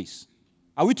election of grace.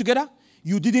 Are we together?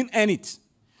 You didn't earn it.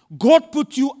 God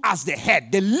put you as the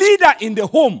head, the leader in the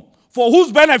home. For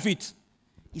whose benefit?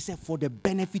 He said, for the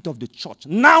benefit of the church.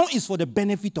 Now it's for the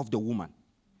benefit of the woman.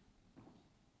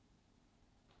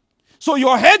 So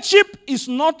your headship is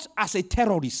not as a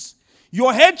terrorist.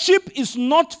 Your headship is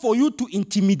not for you to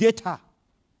intimidate her.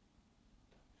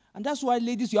 And that's why,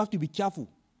 ladies, you have to be careful.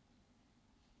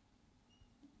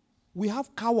 We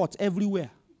have cowards everywhere.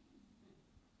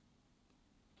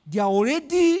 They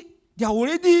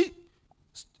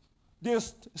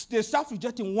start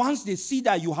rejecting once they see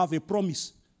that you have a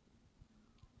promise.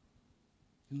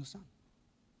 You understand?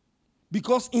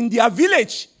 Because in their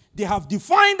village, they have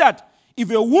defined that if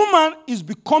a woman is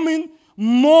becoming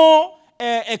more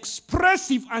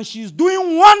expressive and she's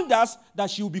doing wonders,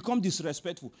 that she will become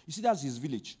disrespectful. You see, that's his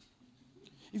village.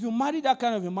 If you marry that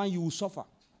kind of a man, you will suffer.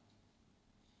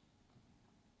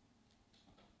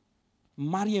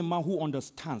 Marry a man who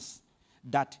understands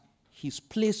that his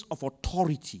place of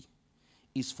authority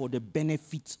is for the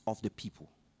benefit of the people.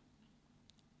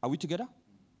 Are we together?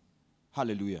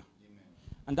 Hallelujah. Amen.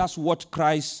 And that's what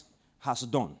Christ has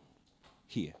done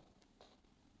here.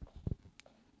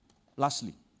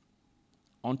 Lastly,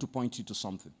 I want to point you to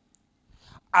something.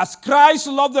 As Christ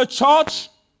loved the church,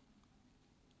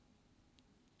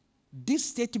 this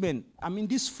statement,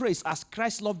 this phrase, as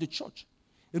Christ loved the church,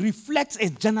 reflects a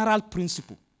general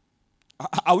principle.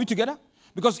 Are we together?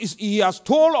 Because he has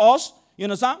told us, you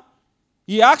understand?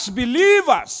 He asks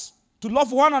believers to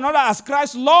love one another as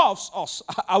Christ loves us.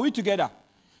 Are we together?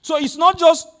 So it's not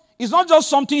just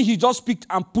something he just picked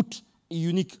and put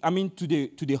unique, to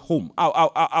the home.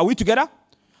 Are we together?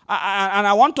 And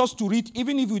I want us to read,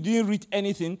 even if we didn't read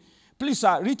anything, please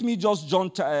read me just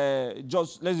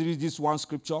let's read this one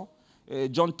scripture.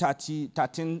 John 13,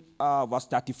 verse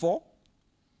 34.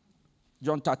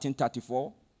 John 13,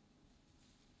 34.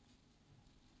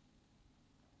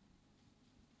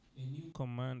 A new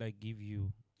command I give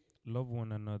you, love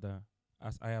one another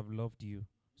as I have loved you,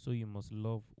 so you must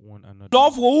love one another.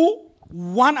 Love who?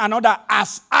 One another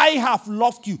as I have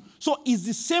loved you. So it's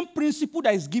the same principle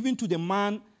that is given to the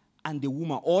man and the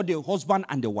woman, or the husband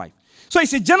and the wife. So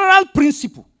it's a general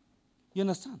principle. You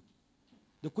understand?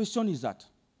 The question is that,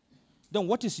 then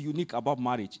what is unique about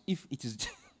marriage if it is...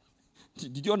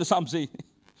 Did you understand what I'm saying?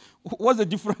 What's the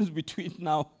difference between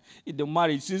now in the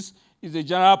marriage? Since it's a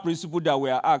general principle that we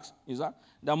are asked, is that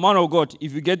the man of God,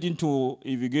 if you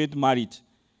get married,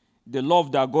 the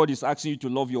love that God is asking you to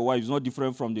love your wife is not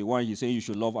different from the one He's saying you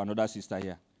should love another sister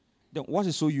here. Then what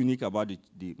is so unique about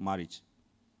the marriage?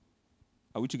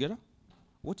 Are we together?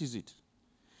 What is it?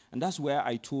 And that's where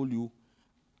I told you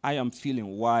I am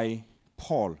feeling why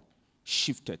Paul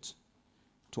shifted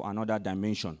to another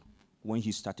dimension when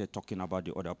he started talking about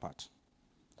the other part.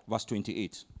 Verse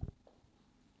 28.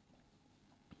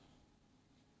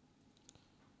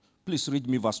 Please read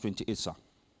me verse 28, sir.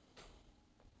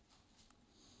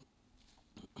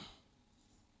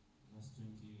 Verse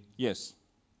 28. Yes.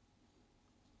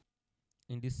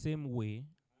 In the same way,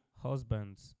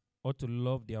 husbands ought to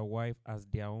love their wife as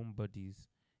their own bodies.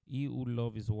 He who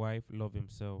loves his wife loves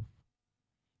himself.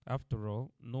 After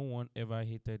all, no one ever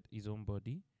hated his own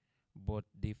body, but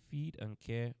they feed and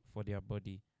care for their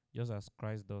body, just as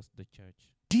Christ does the church.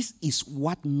 This is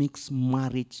what makes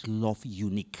marriage love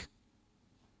unique.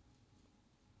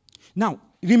 Now,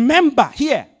 remember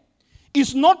here,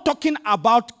 it's not talking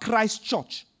about Christ's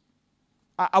church.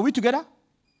 Are we together?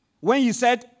 When he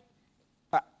said,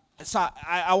 sir,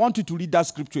 I want you to read that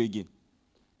scripture again.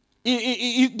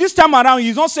 This time around,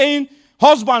 he's not saying,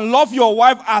 husband, love your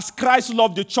wife as Christ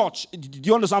loved the church. Do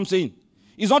you understand what I'm saying?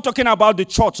 He's not talking about the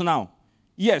church now.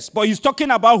 Yes, but he's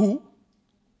talking about who?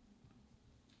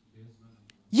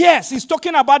 Yes, he's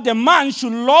talking about the man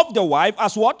should love the wife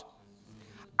as what?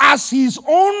 As his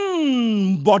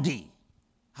own body.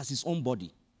 As his own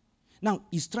body. Now,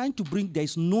 he's trying to bring, there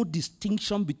is no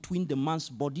distinction between the man's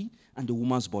body and the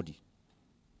woman's body.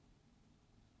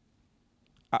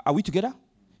 Are we together?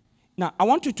 Now, I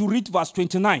want you to read verse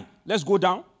 29. Let's go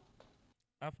down.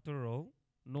 After all,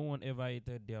 no one ever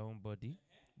hated their own body,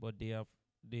 but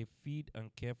they feed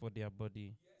and care for their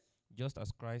body, just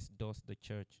as Christ does the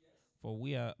church. For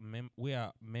we are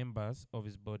members of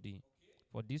his body.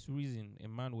 For this reason, a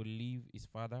man will leave his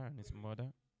father and his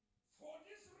mother. For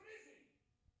this reason,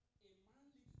 a man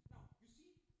lives. Now, you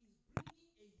see,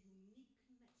 is bringing a uniqueness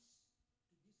to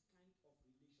this kind of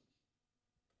relationship.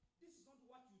 This is not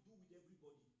what you do with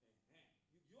everybody.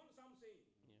 You understand what I'm saying?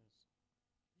 Yes.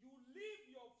 You leave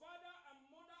your father and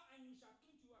mother and you shall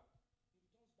cling to her. It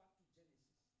returns back to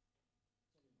Genesis,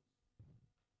 telling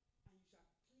us. And you shall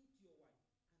cling to your wife,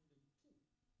 and the two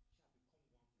shall become one flesh. You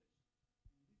leave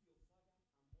your father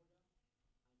and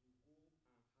mother and you go and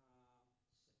have sex.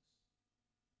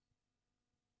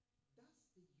 That's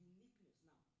the uniqueness.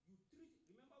 Now, you treat it.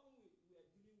 Remember when we were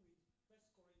dealing with 1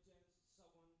 Corinthians 7,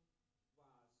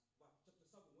 chapter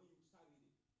 7, when you start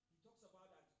reading, he talks about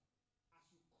that as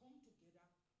you come together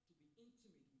to be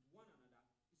intimate with one another,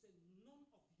 he said none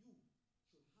of you should have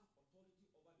authority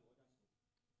over the other's body.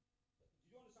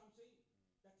 Do you understand what I'm saying?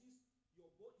 That is,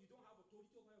 you don't have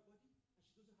authority over your body, and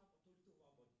she doesn't have authority over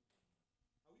her body.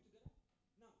 Are we together?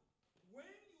 Now, when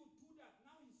you do that,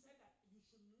 now he said that you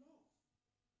should love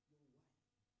your wife as Christ.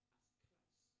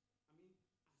 I mean, as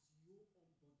your own body is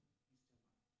temple.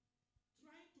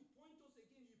 Trying to point us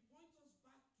again, he points us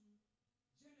back to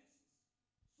Genesis.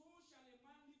 So shall a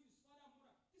man leave his father and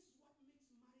mother. This is what makes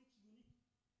marriage unique.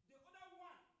 The other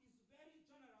one is very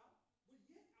general, but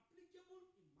yet applicable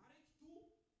in marriage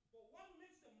too. But what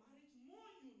makes the marriage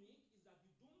more unique is that you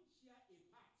don't share a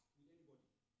part with anybody.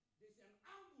 There's an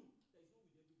angle that is not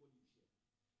with everybody you share.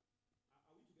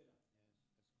 Are we together? Yes.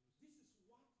 This is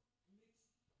what makes the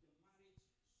marriage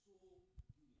so unique.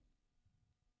 And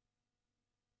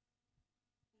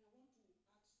I want to ask the men, please find time and read so much about how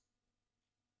Christ loved the church. And I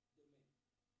want us to read 1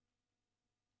 Corinthians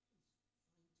 13. Love is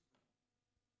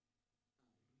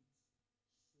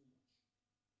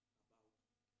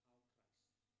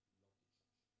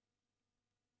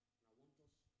patient.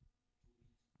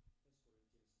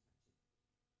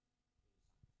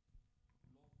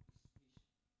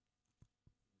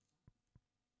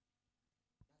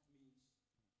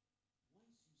 That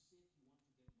means once you say you want to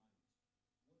get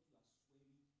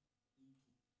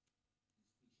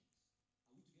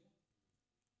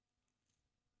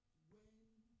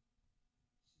married,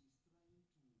 what you are swearing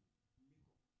into is patience.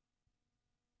 Are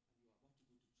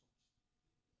we together?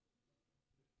 When she is trying to make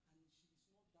up and you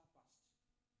are about to go to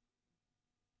church and she is not that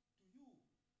fast, to you,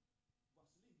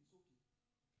 Vaseline is okay.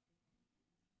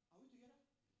 Are we together? And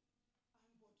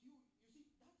but you see,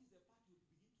 that is the part you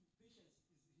begin to patience is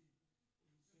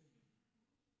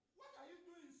what are you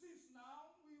doing since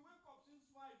now? We wake up since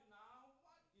 5 now.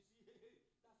 What? You see,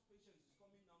 that's patience is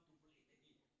coming down to play.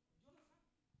 Do you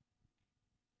understand?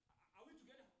 Are we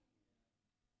together?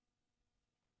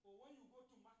 Or when you go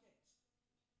to market,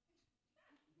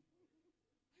 he says,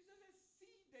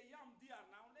 see the yam there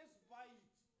now, let's buy it.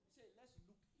 He said, let's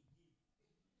look again.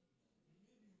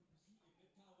 Maybe you see a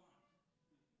better one.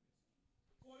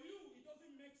 For you, it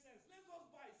doesn't make sense. Let's just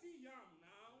buy. See yam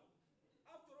now.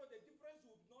 After all, the difference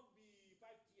would not be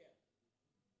 5 tier.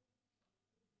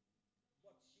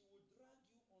 But she will drag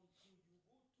you until you go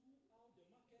throughout the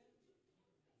market.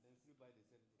 Then still buy the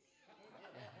same thing.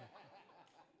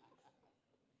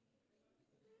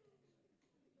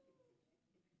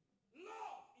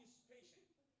 Love is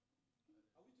patient.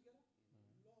 Are we together?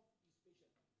 Mm-hmm. Love is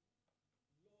patient.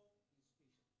 Love is patient.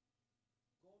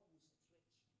 God will stretch you.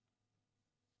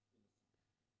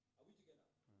 Are we together?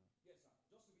 Yes, sir.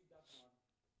 Just read that one.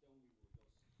 Then we will just.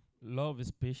 Love is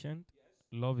patient. Yes.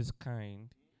 Love is kind.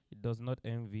 It does not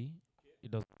envy. Okay.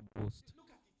 It does not boast.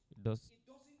 Look at it. It doesn't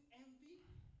envy.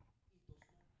 It does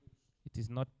not boast. It is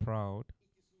not proud.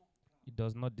 It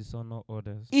does not dishonor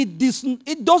others. It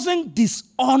doesn't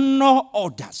dishonor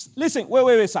others. Listen,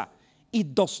 wait, sir.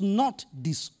 It does not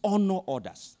dishonor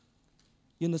others.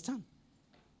 You understand?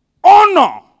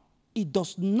 Honor. It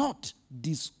does not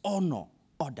dishonor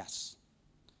others.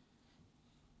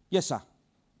 Yes, sir.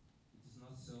 It is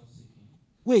not self-seeking.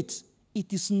 Wait,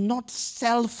 it is not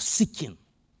self-seeking.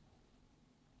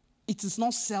 It is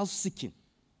not self-seeking.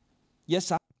 Yes,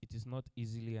 sir. It is not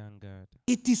easily angered.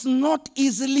 It is not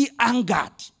easily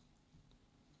angered.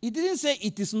 It didn't say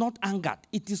it is not angered.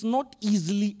 It is not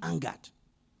easily angered.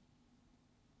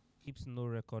 Keeps no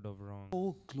record of wrong.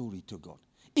 Oh, glory to God.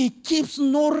 It keeps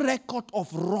no record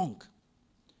of wrong.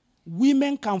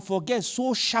 Women can forget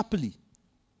so sharply.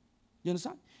 You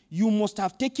understand? You must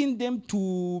have taken them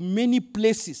to many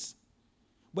places.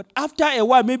 But after a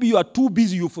while, maybe you are too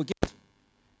busy, you forget.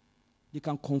 They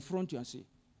can confront you and say,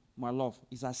 My love,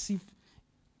 it's as if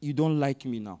you don't like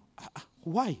me now.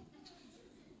 Why?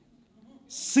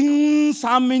 Since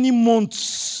how many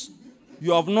months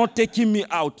you have not taken me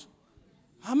out?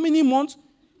 How many months?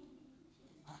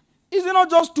 Is it not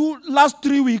just last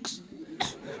 3 weeks?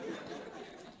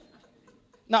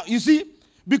 Now, you see,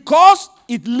 because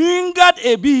it lingered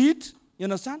a bit, you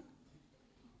understand?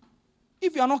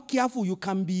 If you are not careful, you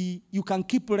can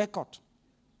keep record.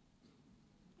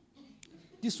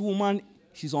 This woman,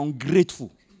 she's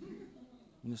ungrateful.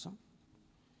 You understand?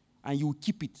 And you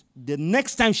keep it. The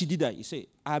next time she did that, you say,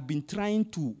 I've been trying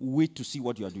to wait to see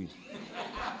what you are doing.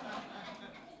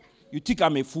 You think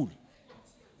I'm a fool.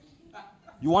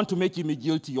 You want to make him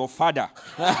guilty, your father.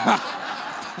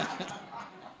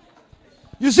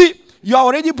 You see, you are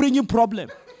already bringing problem.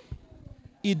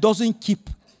 It doesn't keep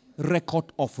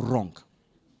record of wrong.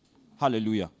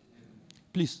 Hallelujah.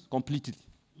 Please, complete it.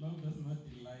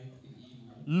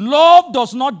 Love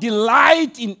does not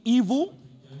delight in evil,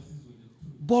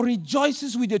 but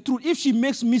rejoices with the truth. If she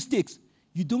makes mistakes,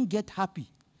 you don't get happy.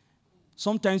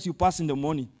 Sometimes you pass in the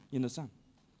morning, you understand?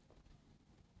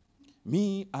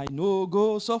 Me, I know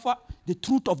go so far. The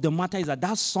truth of the matter is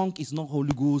that song is not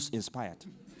Holy Ghost inspired.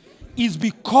 It's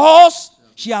because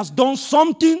she has done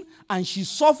something and she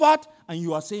suffered, and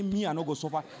you are saying, me, I no go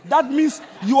suffer. That means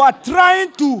you are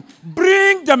trying to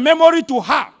bring the memory to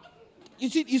her. You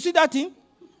see that thing?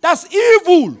 That's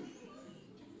evil.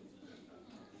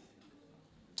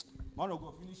 Man,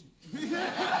 go finish it.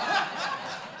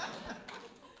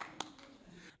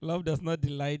 Love does not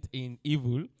delight in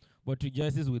evil, but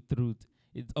rejoices with truth.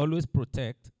 It always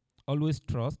protects, always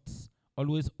trusts,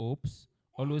 always hopes,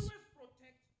 always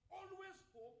protect, always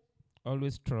hope.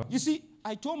 Always trust. You see,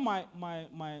 I told my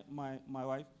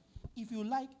wife, if you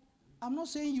like, I'm not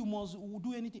saying you must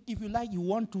do anything. If you like, you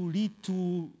want to read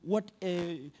to what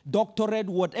doctorate,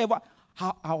 whatever,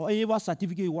 however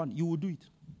certificate you want, you will do it.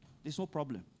 There's no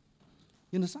problem.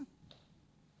 You understand?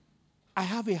 I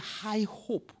have a high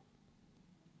hope.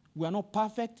 We are not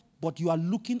perfect, but you are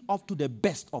looking up to the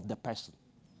best of the person.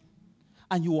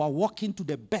 And you are walking to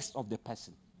the best of the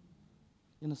person.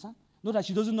 You understand? Not that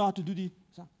she doesn't know how to do this.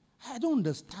 I don't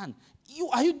understand.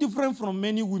 Are you different from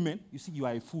many women? You see, you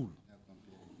are a fool.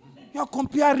 You are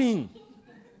comparing.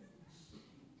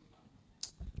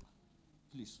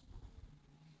 Please.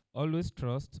 Always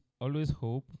trust, always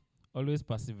hope, always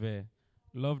persevere.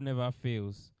 Love never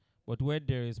fails. But where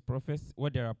there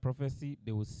are prophecy,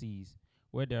 they will cease.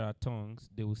 Where there are tongues,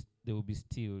 they will be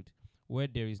stilled. Where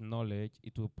there is knowledge,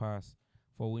 it will pass.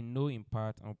 For we know in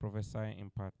part and prophesy in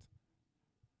part.